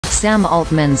Sam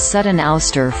Altman's sudden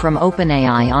ouster from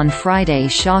OpenAI on Friday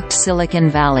shocked Silicon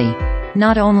Valley.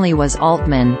 Not only was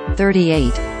Altman,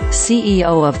 38,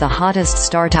 CEO of the hottest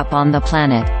startup on the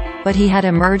planet, but he had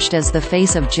emerged as the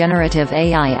face of generative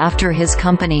AI after his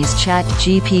company's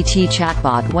ChatGPT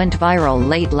chatbot went viral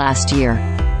late last year.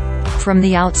 From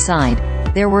the outside,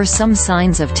 there were some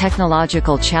signs of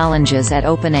technological challenges at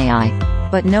OpenAI,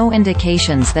 but no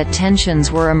indications that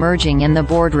tensions were emerging in the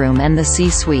boardroom and the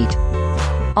C-suite.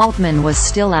 Altman was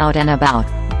still out and about,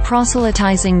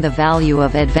 proselytizing the value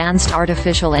of advanced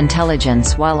artificial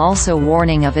intelligence while also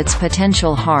warning of its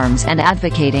potential harms and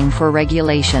advocating for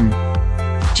regulation.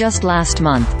 Just last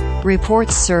month,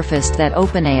 reports surfaced that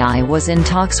OpenAI was in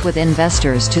talks with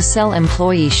investors to sell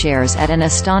employee shares at an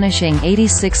astonishing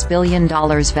 $86 billion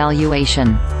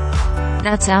valuation.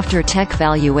 That's after tech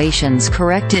valuations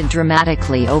corrected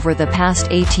dramatically over the past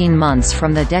 18 months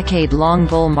from the decade-long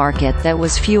bull market that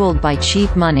was fueled by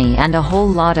cheap money and a whole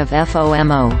lot of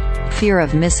FOMO, fear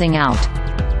of missing out.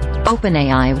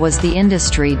 OpenAI was the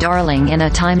industry darling in a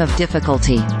time of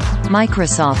difficulty.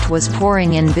 Microsoft was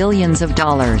pouring in billions of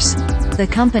dollars. The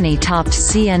company topped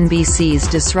CNBC's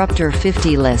Disruptor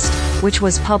 50 list, which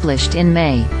was published in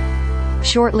May.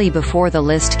 Shortly before the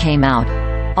list came out,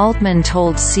 Altman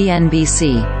told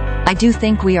CNBC, "I do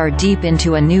think we are deep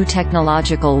into a new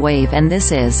technological wave, and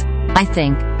this is, I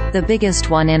think, the biggest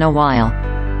one in a while."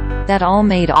 That all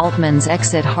made Altman's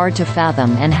exit hard to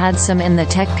fathom and had some in the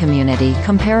tech community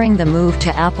comparing the move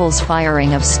to Apple's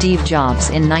firing of Steve Jobs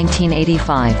in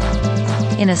 1985.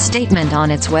 In a statement on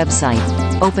its website,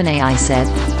 OpenAI said,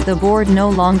 "The board no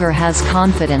longer has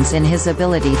confidence in his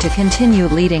ability to continue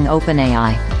leading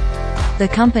OpenAI." The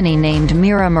company named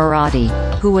Mira Murati,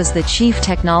 who was the chief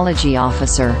technology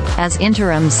officer, as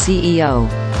interim CEO.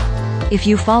 If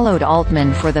you followed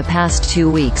Altman for the past 2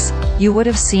 weeks, you would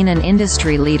have seen an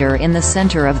industry leader in the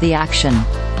center of the action.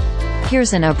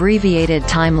 Here's an abbreviated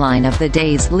timeline of the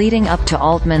days leading up to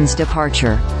Altman's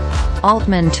departure.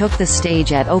 Altman took the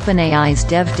stage at OpenAI's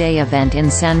Dev Day event in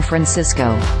San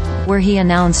Francisco, where he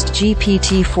announced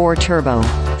GPT-4 Turbo,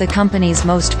 the company's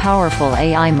most powerful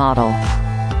AI model.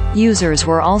 Users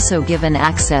were also given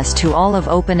access to all of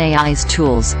OpenAI's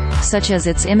tools, such as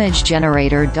its image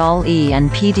generator DALL-E and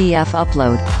PDF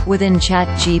upload, within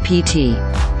ChatGPT.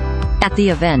 At the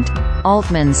event,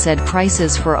 Altman said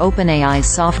prices for OpenAI's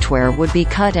software would be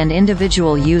cut and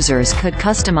individual users could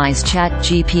customize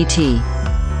ChatGPT.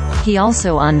 He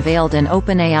also unveiled an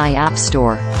OpenAI App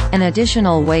Store, an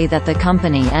additional way that the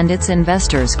company and its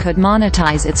investors could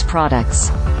monetize its products.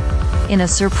 In a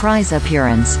surprise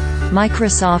appearance,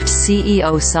 Microsoft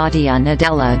CEO Satya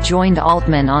Nadella joined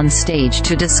Altman on stage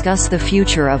to discuss the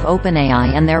future of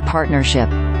OpenAI and their partnership.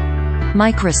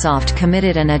 Microsoft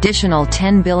committed an additional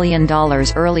 $10 billion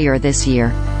earlier this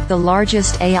year, the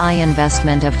largest AI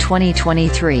investment of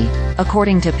 2023,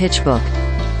 according to PitchBook.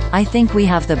 "I think we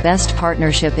have the best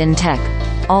partnership in tech,"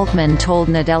 Altman told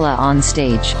Nadella on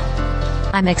stage.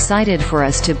 "I'm excited for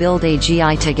us to build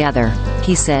AGI together,"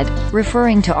 he said,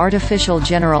 referring to artificial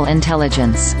general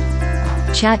intelligence.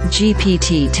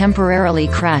 ChatGPT temporarily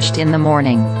crashed in the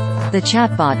morning. The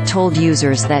chatbot told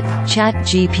users that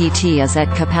ChatGPT is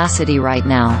at capacity right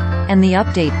now, and the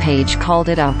update page called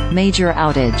it a major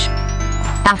outage.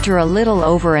 After a little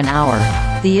over an hour,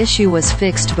 the issue was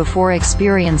fixed before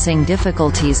experiencing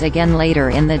difficulties again later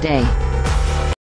in the day.